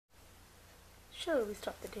Shall we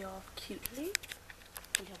start the day off cutely?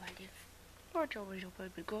 Or always your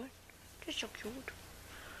baby girl. Just so cute.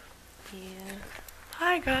 Yeah.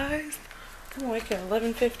 Hi guys. I'm awake at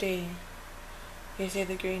 11:50. You see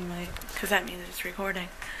the green light, because that means it's recording.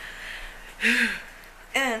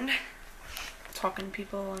 And talking to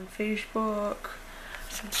people on Facebook.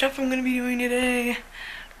 Some stuff I'm gonna be doing today.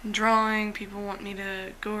 Drawing. People want me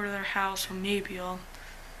to go to their house, so maybe I'll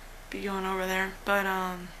be going over there. But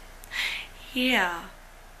yeah.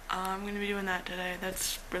 I'm gonna be doing that today.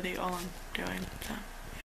 That's really all I'm doing. So.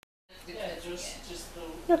 Yeah, just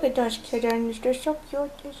Look at those kittens. They're so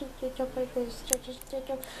cute. They're so cute. Look at this. Look at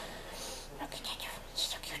that.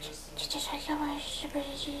 So cute.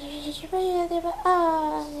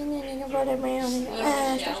 And then you can run around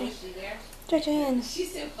and stretch your hands.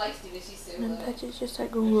 She's so feisty, but she's so And then low. Patsy's just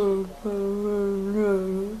like, oh no.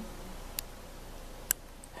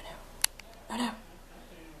 Oh no.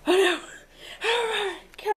 Oh no.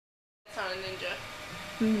 Kind of ninja.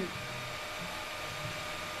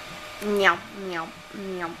 Meow, meow,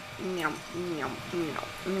 meow, meow, meow, meow,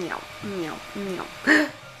 meow, meow, meow.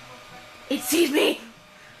 It sees me!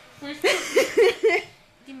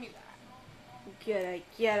 Give me that.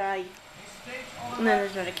 Get I. And then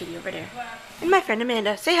there's another kitty over there. And my friend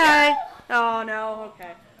Amanda. Say hi! Oh no,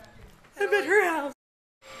 okay. I'm at her house.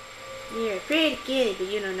 You're a pretty kitty, but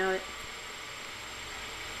you don't know it.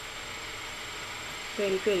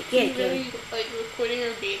 Pretty kitty, You really like recording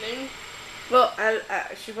her bathing? Well,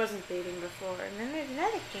 she wasn't bathing before, and then there's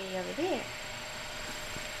another kitty over there.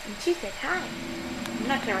 And she said hi. I'm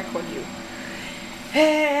not gonna record you.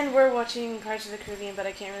 And we're watching Pirates of the Caribbean, but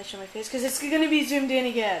I can't really show my face because it's gonna be zoomed in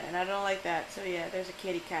again, and I don't like that. So yeah, there's a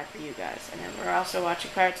kitty cat for you guys. And then we're also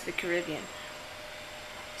watching Pirates of the Caribbean.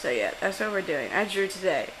 So yeah, that's what we're doing. I drew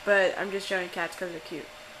today, but I'm just showing cats because they're cute.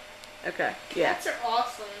 Okay, yeah. Cats are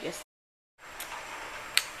awesome. Yes.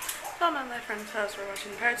 So I'm at my friend's house. We're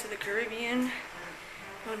watching Pirates of the Caribbean.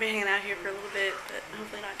 I'm going to be hanging out here for a little bit, but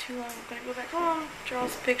hopefully not too long. I'm going to go back home, draw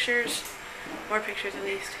some pictures. More pictures at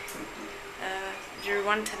least. Drew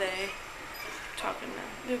one today. Talking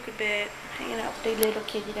to Luke a bit. Hanging out with the little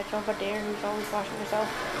kitty that's over there who's always washing herself.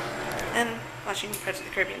 And watching Pirates of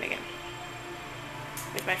the Caribbean again.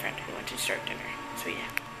 With my friend who went to start dinner. So yeah.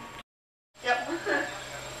 Yep.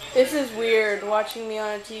 This is weird, watching me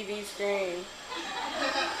on a TV screen.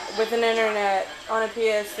 With an internet on a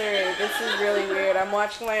PS3. This is really weird. I'm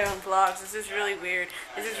watching my own vlogs. This is really weird.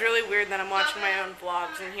 This is really weird that I'm watching my own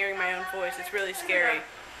vlogs and hearing my own voice. It's really scary.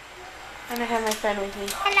 And I have my friend with me.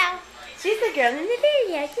 Hello. She's the girl in the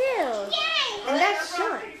video too. Yay! And that's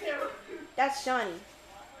Sean. That's Shawnee.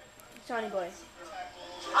 Shawnee boy.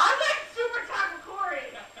 I'm like super taco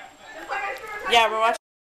Corey. Yeah, we're watching.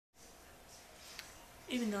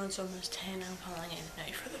 Even though it's almost 10, I'm calling it a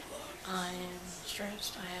night for the vlog. I am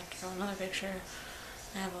stressed. I have to draw another picture.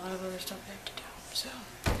 I have a lot of other stuff I have to do. So,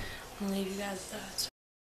 I'm going to leave you guys with that. So,